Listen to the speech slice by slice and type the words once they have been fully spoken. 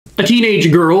A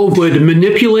teenage girl would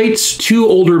manipulate two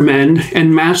older men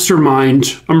and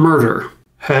mastermind a murder.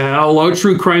 Hello,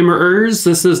 true crimerers.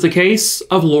 This is the case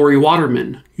of Lauri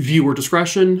Waterman. Viewer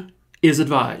discretion is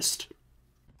advised.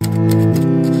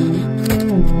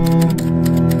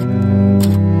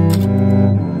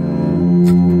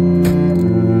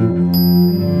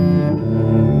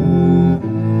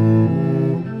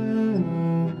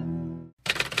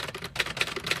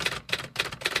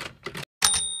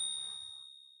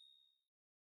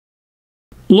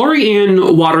 Lauri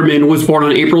Ann Waterman was born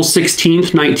on April 16,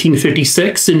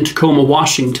 1956 in Tacoma,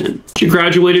 Washington. She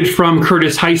graduated from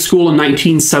Curtis High School in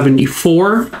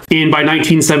 1974, and by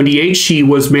 1978 she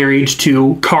was married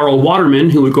to Carl Waterman,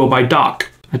 who would go by Doc.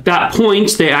 At that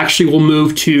point, they actually will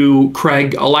move to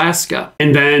Craig, Alaska,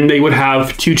 and then they would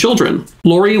have two children.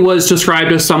 Lauri was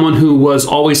described as someone who was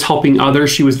always helping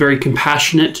others. She was very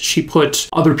compassionate. She put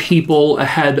other people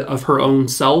ahead of her own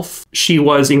self. She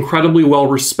was incredibly well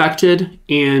respected,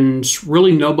 and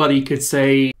really nobody could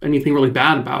say anything really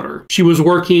bad about her. She was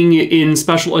working in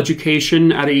special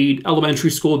education at an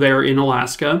elementary school there in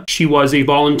Alaska. She was a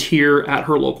volunteer at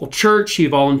her local church. She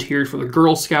volunteered for the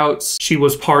Girl Scouts. She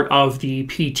was part of the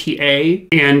PTA,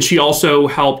 and she also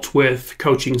helped with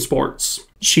coaching sports.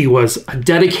 She was a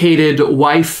dedicated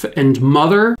wife and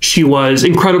mother. She was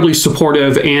incredibly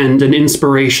supportive and an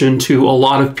inspiration to a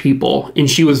lot of people, and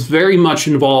she was very much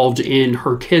involved in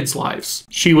her kids' lives.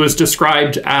 She was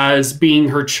described as being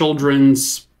her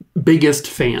children's biggest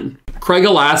fan. Craig,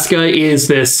 Alaska is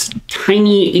this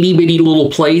tiny itty bitty little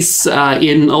place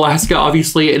in Alaska,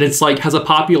 obviously, and it's like has a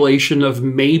population of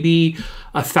maybe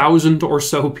 1,000 or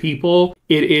so people.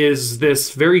 It is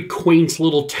this very quaint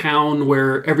little town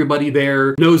where everybody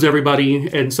there knows everybody,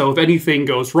 and so if anything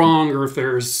goes wrong or if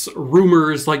there's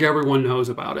rumors, like everyone knows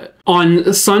about it.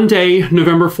 On Sunday,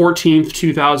 November 14th,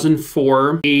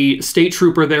 2004, a state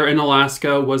trooper there in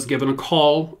Alaska was given a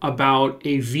call about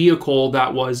a vehicle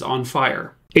that was on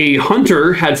fire. A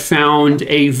hunter had found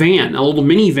a van, a little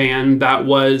minivan that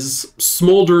was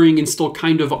smoldering and still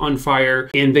kind of on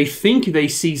fire, and they think they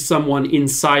see someone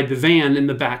inside the van in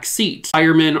the back seat.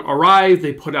 Firemen arrive,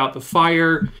 they put out the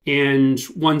fire, and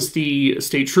once the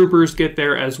state troopers get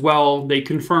there as well, they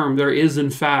confirm there is in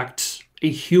fact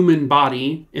a human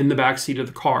body in the backseat of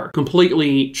the car,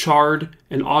 completely charred,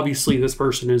 and obviously this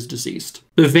person is deceased.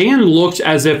 The van looked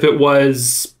as if it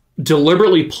was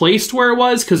deliberately placed where it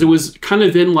was, because it was kind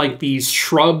of in like these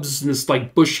shrubs in this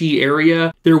like bushy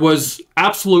area. There was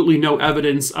absolutely no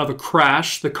evidence of a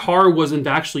crash. The car wasn't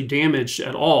actually damaged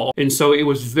at all, and so it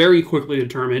was very quickly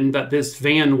determined that this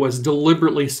van was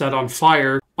deliberately set on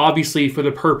fire, obviously for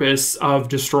the purpose of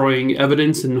destroying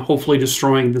evidence and hopefully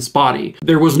destroying this body.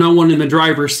 There was no one in the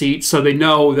driver's seat, so they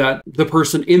know that the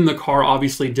person in the car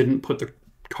obviously didn't put the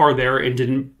car there and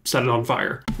didn't set it on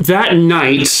fire. That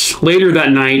night, later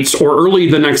that night, or early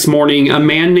the next morning, a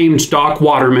man named Doc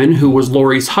Waterman, who was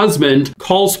Lauri's husband,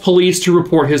 calls police to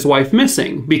report his wife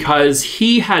missing because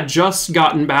he had just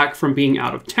gotten back from being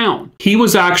out of town. He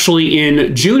was actually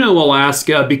in Juneau,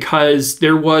 Alaska, because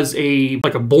there was a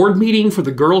board meeting for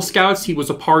the Girl Scouts. He was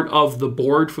a part of the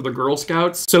board for the Girl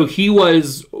Scouts, so he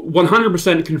was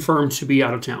 100% confirmed to be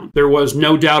out of town. There was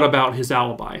no doubt about his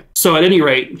alibi. So at any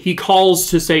rate, he calls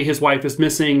to say his wife is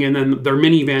missing, and then their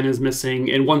minivan is missing,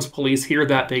 and once police hear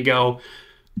that, they go,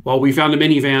 well, we found a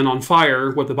minivan on fire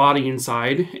with the body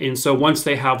inside. And so once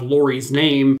they have Lauri's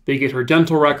name, they get her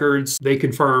dental records, they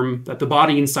confirm that the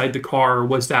body inside the car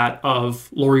was that of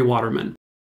Lauri Waterman.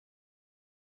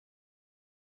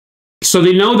 So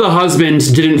they know the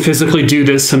husband didn't physically do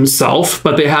this himself,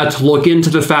 but they had to look into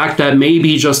the fact that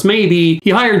maybe, just maybe,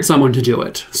 he hired someone to do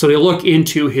it. So they look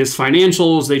into his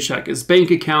financials, they check his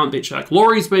bank account, they check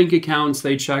Lauri's bank accounts,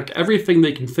 they check everything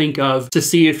they can think of to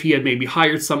see if he had maybe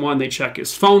hired someone. They check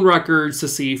his phone records to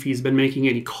see if he's been making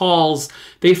any calls.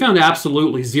 They found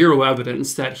absolutely zero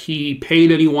evidence that he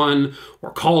paid anyone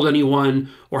or called anyone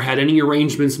or had any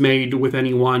arrangements made with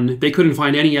anyone. They couldn't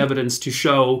find any evidence to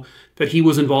show that he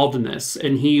was involved in this,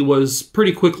 and he was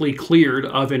pretty quickly cleared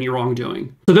of any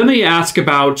wrongdoing. So then they ask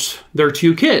about their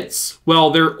two kids. Well,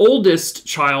 their oldest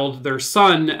child, their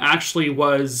son, actually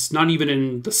was not even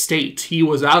in the state. He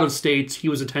was out of state. He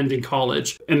was attending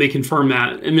college, and they confirmed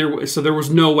that. And so there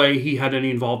was no way he had any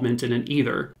involvement in it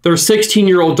either. Their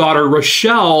 16-year-old daughter,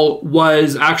 Rachelle,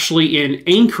 was actually in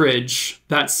Anchorage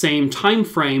that same time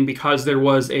frame because there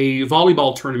was a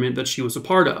volleyball tournament that she was a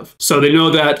part of. So they know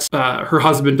that her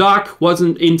husband, Doc,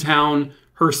 wasn't in town.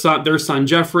 Their son,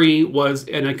 Jeffrey, was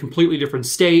in a completely different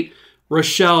state.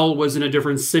 Rachelle was in a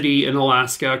different city in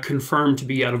Alaska, confirmed to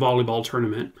be at a volleyball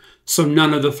tournament. So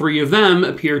none of the three of them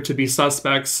appeared to be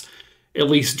suspects. at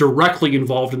least directly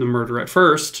involved in the murder at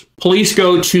first. Police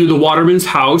go to the Waterman's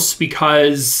house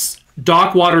because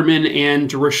Doc Waterman and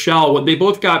Rachelle, when they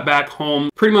both got back home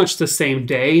pretty much the same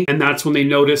day, and that's when they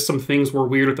noticed some things were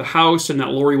weird at the house and that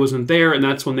Lauri wasn't there, and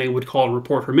that's when they would call and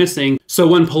report her missing. So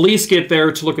when police get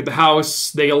there to look at the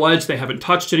house, they allege they haven't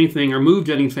touched anything or moved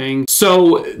anything.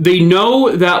 So they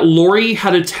know that Lauri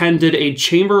had attended a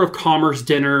Chamber of Commerce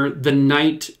dinner the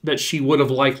night that she would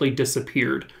have likely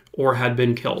disappeared or had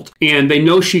been killed. And they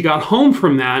know she got home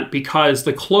from that because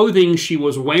the clothing she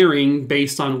was wearing,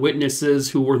 based on witnesses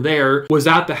who were there, was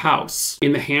at the house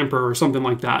in the hamper or something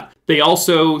like that. They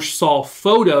also saw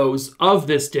photos of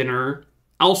this dinner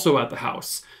also at the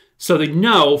house. So they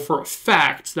know for a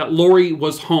fact that Lauri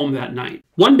was home that night.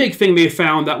 One big thing they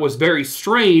found that was very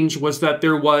strange was that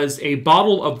there was a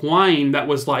bottle of wine that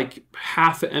was like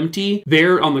half empty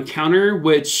there on the counter,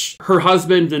 which her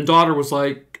husband and daughter was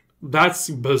like, that's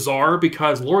bizarre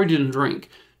because Lauri didn't drink.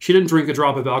 She didn't drink a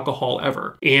drop of alcohol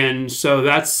ever. And so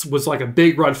that was like a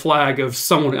big red flag of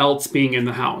someone else being in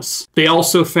the house. They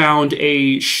also found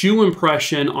a shoe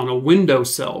impression on a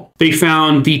windowsill. They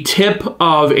found the tip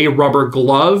of a rubber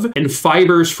glove and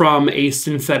fibers from a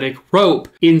synthetic rope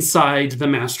inside the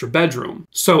master bedroom.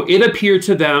 So it appeared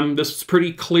to them, this was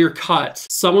pretty clear cut,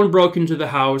 someone broke into the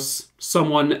house,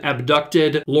 someone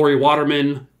abducted Lauri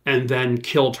Waterman, and then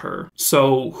killed her.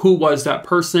 So who was that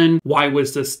person? Why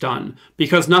was this done?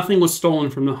 Because nothing was stolen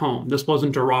from the home. This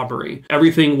wasn't a robbery.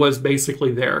 Everything was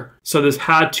basically there. So this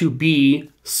had to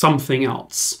be something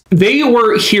else. They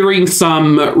were hearing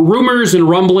some rumors and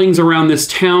rumblings around this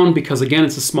town, because again,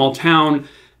 it's a small town,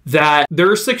 that their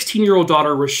 16-year-old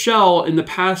daughter, Rachelle, in the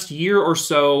past year or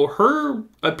so, her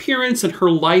appearance and her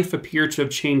life appeared to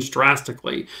have changed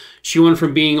drastically. She went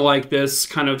from being like this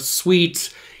kind of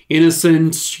sweet,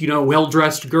 innocent,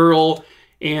 well-dressed girl,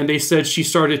 and they said she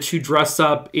started to dress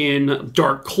up in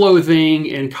dark clothing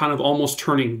and kind of almost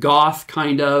turning goth,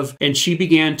 kind of, and she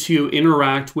began to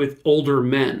interact with older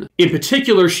men. In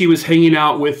particular, she was hanging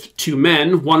out with two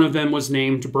men. One of them was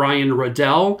named Brian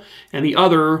Radel, and the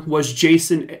other was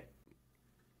Jason.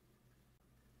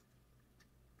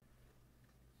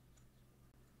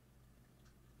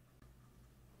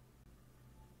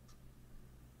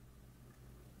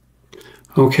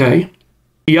 Okay.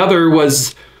 The other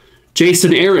was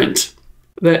Jason Arrant,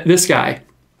 this guy.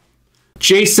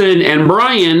 Jason and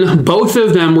Brian, both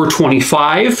of them were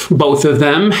 25. Both of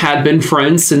them had been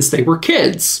friends since they were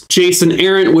kids. Jason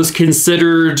Arrant was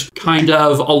considered kind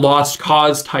of a lost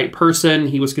cause type person.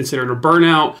 He was considered a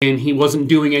burnout, and he wasn't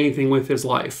doing anything with his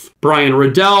life. Brian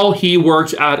Radel, he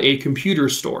worked at a computer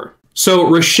store. So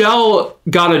Rachelle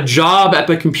got a job at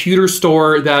the computer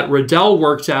store that Radel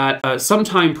worked at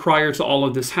sometime prior to all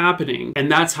of this happening, and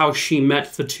that's how she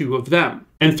met the two of them.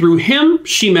 And through him,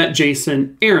 she met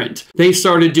Jason Arrant. They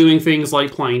started doing things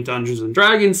like playing Dungeons and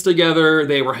Dragons together.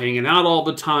 They were hanging out all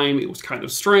the time. It was kind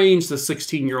of strange, the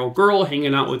 16-year-old girl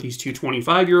hanging out with these two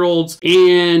 25-year-olds.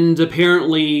 And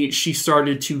apparently she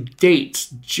started to date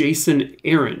Jason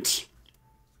Arrant.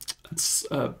 That's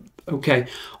okay. A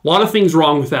lot of things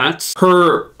wrong with that.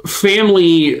 Her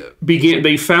family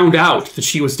they found out that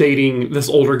she was dating this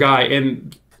older guy,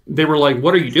 and they were like,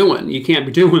 what are you doing? You can't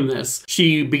be doing this.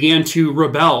 She began to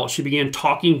rebel. She began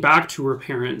talking back to her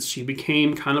parents. She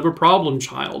became kind of a problem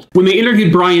child. When they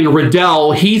interviewed Brian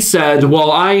Radel, he said,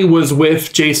 well, I was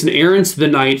with Jason Arrant the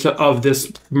night of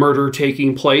this murder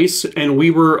taking place, and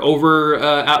we were over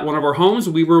at one of our homes.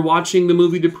 We were watching the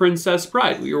movie The Princess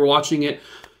Bride. We were watching it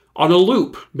on a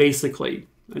loop, basically.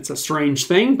 It's a strange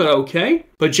thing, but okay.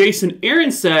 But Jason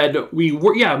Arrant said,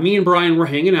 me and Brian were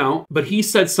hanging out, but he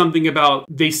said something about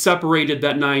they separated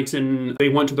that night and they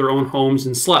went to their own homes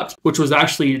and slept, which was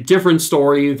actually a different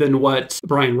story than what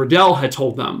Brian Radel had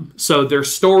told them. So their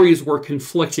stories were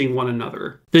conflicting one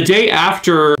another. The day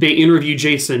after they interview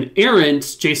Jason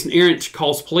Arrant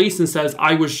calls police and says,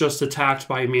 I was just attacked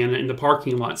by a man in the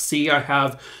parking lot. See, I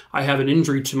have an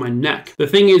injury to my neck. The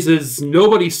thing is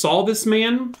nobody saw this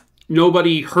man.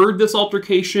 Nobody heard this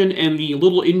altercation, and the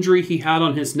little injury he had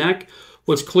on his neck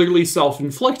was clearly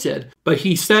self-inflicted. But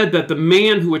he said that the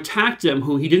man who attacked him,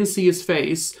 who he didn't see his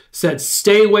face, said,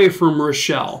 stay away from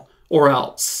Rachelle or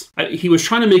else. He was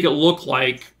trying to make it look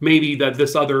like maybe that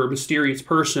this other mysterious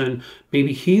person,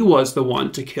 maybe he was the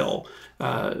one to kill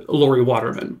Lauri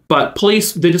Waterman. But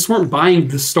police, they just weren't buying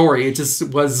the story.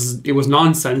 It was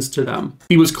nonsense to them.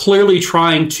 He was clearly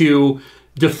trying to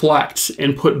deflect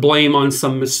and put blame on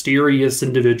some mysterious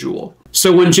individual.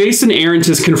 So when Jason Arrant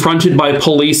is confronted by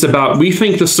police about, we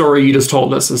think the story you just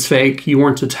told us is fake, you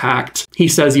weren't attacked, he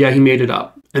says, yeah, he made it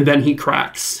up. And then he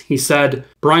cracks. He said,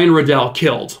 Brian Radel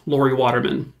killed Lauri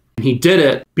Waterman. He did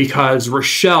it because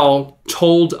Rachelle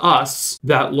told us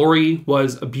that Lauri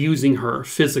was abusing her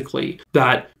physically,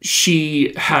 that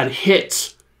she had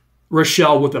hit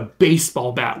Rachelle with a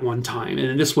baseball bat one time.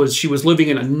 And she was living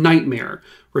in a nightmare.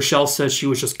 Rachelle says she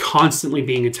was just constantly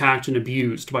being attacked and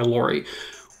abused by Lauri.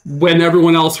 When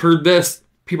everyone else heard this,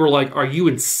 people were like, are you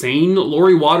insane?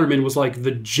 Lauri Waterman was like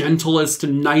the gentlest,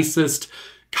 nicest,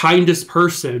 kindest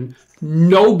person.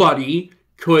 Nobody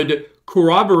could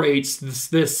corroborate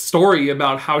this story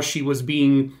about how she was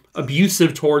being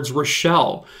abusive towards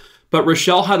Rachelle. But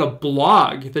Rachelle had a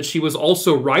blog that she was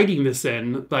also writing this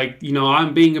in, like, you know,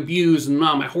 I'm being abused and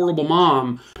I'm a horrible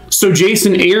mom. So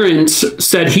Jason Arrant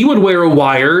said he would wear a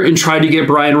wire and try to get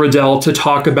Brian Radel to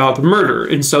talk about the murder.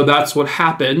 And so that's what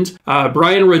happened.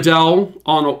 Brian Radel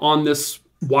on this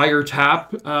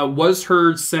wiretap was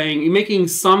heard making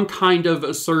some kind of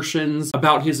assertions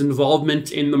about his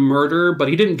involvement in the murder, but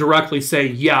he didn't directly say,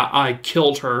 yeah, I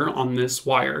killed her on this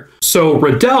wire. So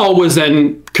Radel was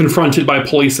then confronted by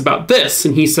police about this,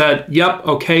 and he said, yep,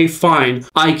 okay, fine,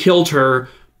 I killed her,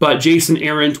 but Jason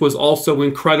Arrant was also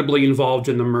incredibly involved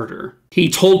in the murder. He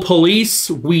told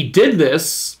police, we did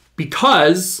this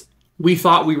because we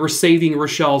thought we were saving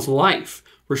Rachelle's life.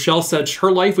 Rachelle said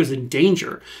her life was in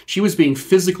danger. She was being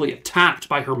physically attacked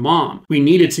by her mom. We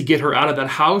needed to get her out of that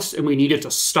house, and we needed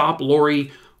to stop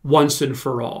Lauri once and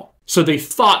for all. So they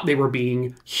thought they were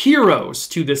being heroes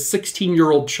to this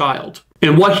 16-year-old child.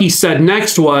 And what he said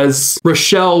next was,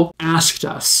 Rachelle asked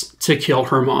us to kill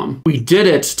her mom. We did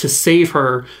it to save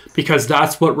her because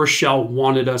that's what Rachelle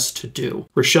wanted us to do.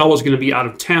 Rachelle was going to be out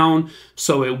of town,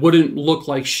 so it wouldn't look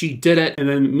like she did it. And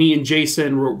then me and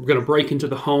Jason were going to break into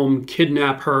the home,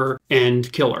 kidnap her, and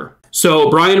kill her. So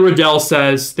Brian Radel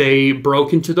says they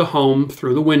broke into the home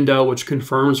through the window, which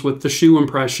confirms with the shoe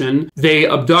impression. They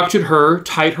abducted her,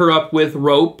 tied her up with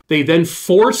rope. They then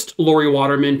forced Lauri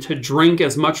Waterman to drink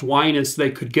as much wine as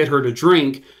they could get her to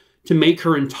drink to make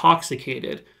her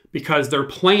intoxicated, because their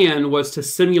plan was to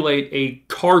simulate a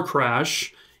car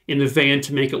crash in the van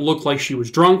to make it look like she was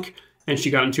drunk and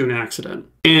she got into an accident.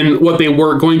 And what they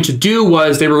were going to do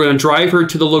was they were going to drive her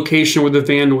to the location where the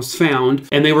van was found,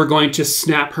 and they were going to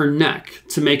snap her neck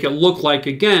to make it look like,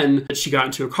 again, that she got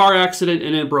into a car accident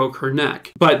and it broke her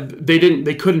neck. But they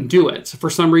couldn't do it. So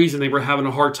for some reason, they were having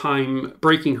a hard time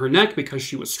breaking her neck because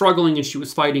she was struggling and she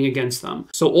was fighting against them.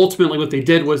 So ultimately what they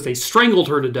did was they strangled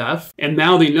her to death, and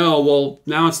now they know, well,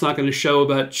 now it's not going to show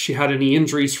that she had any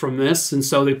injuries from this, and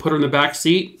so they put her in the back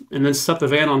seat and then set the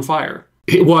van on fire.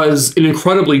 It was an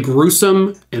incredibly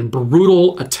gruesome and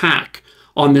brutal attack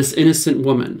on this innocent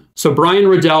woman. So Brian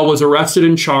Radel was arrested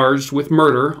and charged with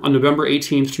murder on November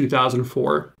 18th,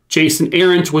 2004. Jason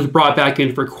Arrant was brought back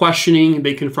in for questioning.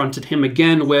 They confronted him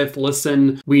again with,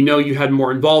 listen, we know you had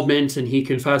more involvement, and he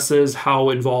confesses how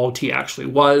involved he actually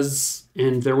was.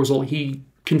 And he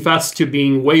confessed to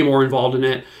being way more involved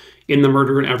in the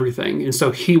murder and everything. And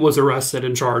so he was arrested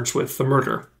and charged with the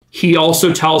murder. He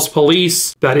also tells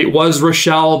police that it was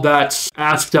Rachelle that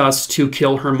asked us to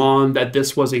kill her mom, that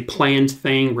this was a planned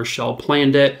thing. Rachelle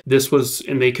planned it.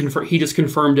 He just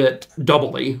confirmed it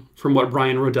doubly from what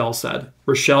Brian Radel said.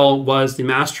 Rachelle was the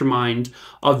mastermind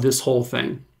of this whole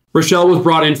thing. Rachelle was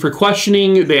brought in for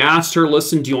questioning. They asked her,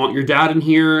 listen, do you want your dad in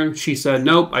here? She said,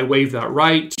 nope, I waived that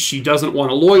right. She doesn't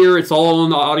want a lawyer. It's all in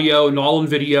the audio and all in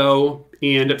video.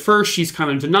 And at first, she's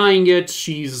kind of denying it.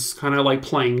 She's kind of like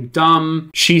playing dumb.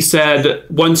 She said,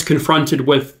 once confronted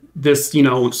with this,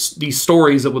 these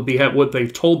stories of what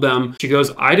they've told them, she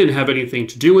goes, I didn't have anything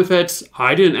to do with it.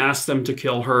 I didn't ask them to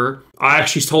kill her. I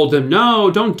actually told them, no,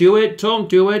 don't do it. Don't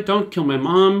do it. Don't kill my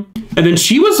mom. And then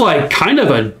she was like kind of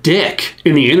a dick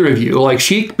in the interview. Like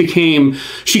she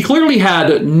clearly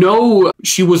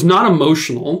she was not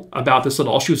emotional about this at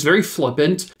all. She was very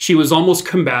flippant. She was almost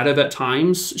combative at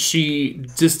times. She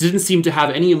just didn't seem to have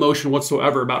any emotion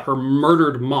whatsoever about her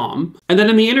murdered mom. And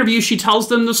then in the interview, she tells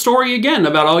them the story again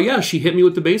about, oh yeah, she hit me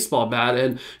with the baseball bat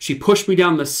and she pushed me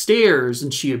down the stairs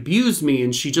and she abused me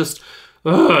and she just...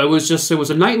 it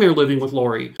was a nightmare living with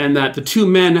Lauri, and that the two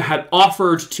men had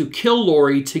offered to kill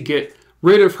Lauri to get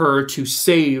rid of her to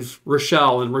save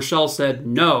Rachelle. And Rachelle said,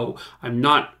 no, I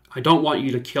don't want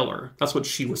you to kill her. That's what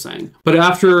she was saying. But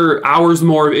after hours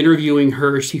more of interviewing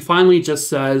her, she finally just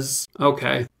says,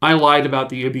 okay, I lied about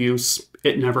the abuse.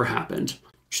 It never happened.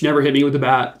 She never hit me with a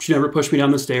bat. She never pushed me down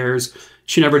the stairs.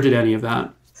 She never did any of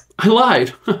that. I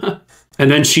lied. And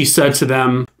then she said to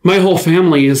them, My whole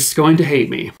family is going to hate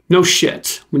me. No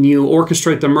shit. When you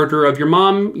orchestrate the murder of your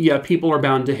mom, yeah, people are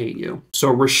bound to hate you.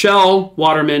 So Rachelle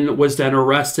Waterman was then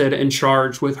arrested and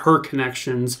charged with her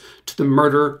connections to the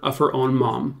murder of her own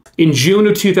mom. In June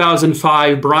of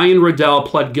 2005, Brian Radel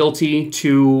pled guilty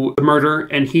to the murder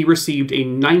and he received a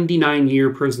 99-year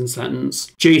prison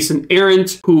sentence. Jason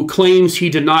Arrant, who claims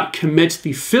he did not commit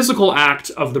the physical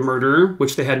act of the murder,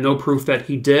 which they had no proof that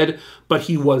he did, but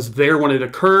he was there when it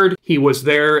occurred. He was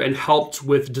there and helped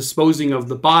with disposing of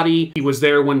the body. He was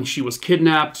there when she was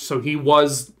kidnapped, so he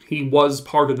was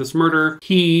part of this murder.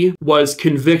 He was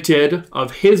convicted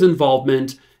of his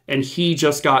involvement, and he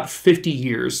just got 50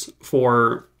 years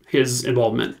for his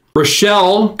involvement.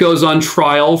 Rachelle goes on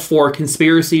trial for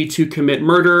conspiracy to commit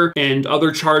murder and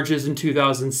other charges in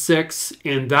 2006,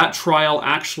 and that trial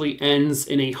actually ends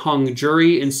in a hung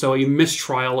jury, and so a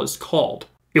mistrial is called.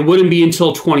 It wouldn't be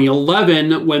until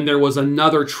 2011 when there was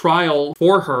another trial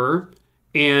for her,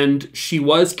 and she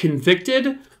was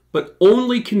convicted, but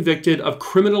only convicted of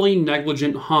criminally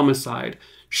negligent homicide.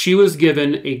 She was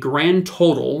given a grand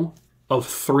total of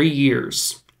 3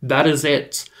 years. That is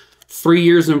it. 3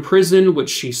 years in prison, which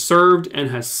she served and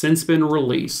has since been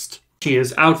released. She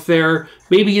is out there.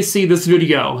 Maybe you see this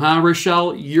video, huh,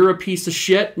 Rachelle? You're a piece of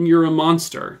shit and you're a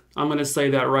monster. I'm going to say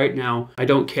that right now. I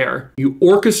don't care. You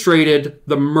orchestrated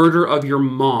the murder of your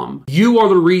mom. You are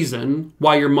the reason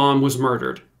why your mom was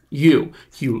murdered.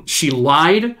 She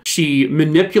lied. She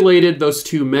manipulated those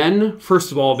two men.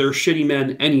 First of all, they're shitty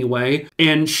men anyway.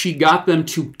 And she got them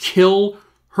to kill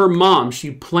her mom.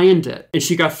 She planned it. And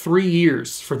she got 3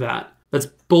 years for that. That's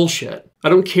bullshit. I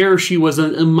don't care if she was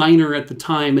a minor at the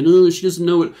time and she doesn't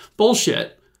know it.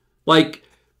 Bullshit. Like,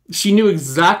 she knew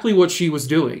exactly what she was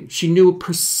doing. She knew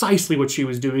precisely what she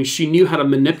was doing. She knew how to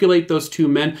manipulate those two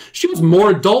men. She was more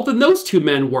adult than those two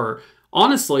men were.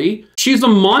 Honestly, she's a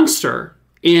monster.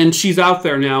 And she's out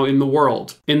there now in the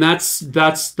world. And that's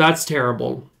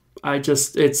terrible.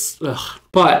 It's ugh.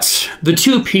 But the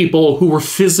two people who were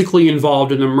physically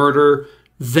involved in the murder,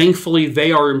 thankfully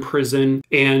they are in prison,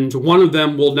 and one of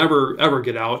them will never ever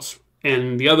get out.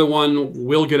 And the other one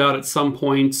will get out at some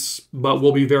point, but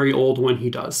will be very old when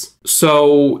he does.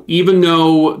 So even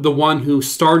though the one who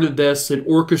started this and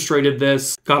orchestrated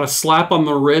this got a slap on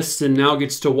the wrist and now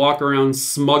gets to walk around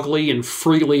smugly and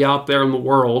freely out there in the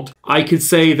world, I could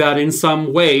say that in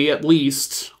some way, at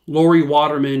least, Lauri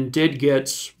Waterman did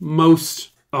get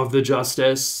most of the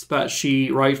justice that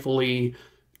she rightfully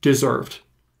deserved.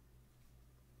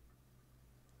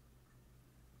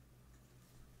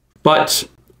 But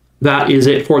that is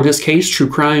it for this case. True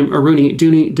crime, Rooney,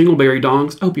 Dingleberry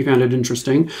Dongs. I hope you found it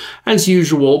interesting. As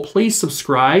usual, please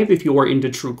subscribe if you are into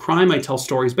true crime. I tell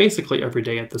stories basically every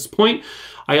day at this point.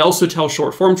 I also tell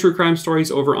short form true crime stories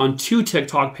over on 2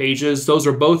 TikTok pages. Those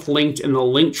are both linked in the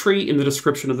link tree in the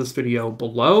description of this video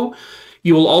below.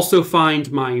 You will also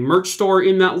find my merch store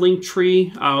in that link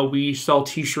tree. We sell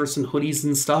t-shirts and hoodies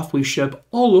and stuff. We ship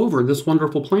all over this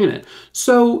wonderful planet.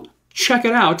 So check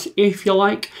it out if you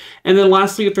like. And then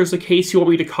lastly, if there's a case you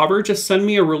want me to cover, just send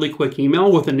me a really quick email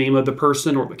with the name of the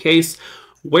person or the case,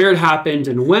 where it happened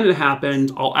and when it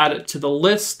happened. I'll add it to the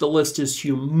list. The list is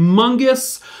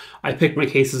humongous. I picked my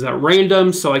cases at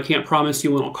random, so I can't promise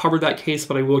you when I'll cover that case,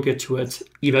 but I will get to it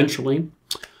eventually.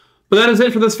 But that is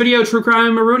it for this video, True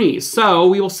Crime Rooney. So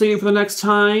we will see you for the next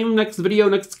time, next video,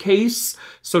 next case.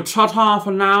 So ta-ta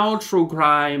for now, True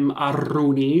Crime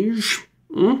Rooney.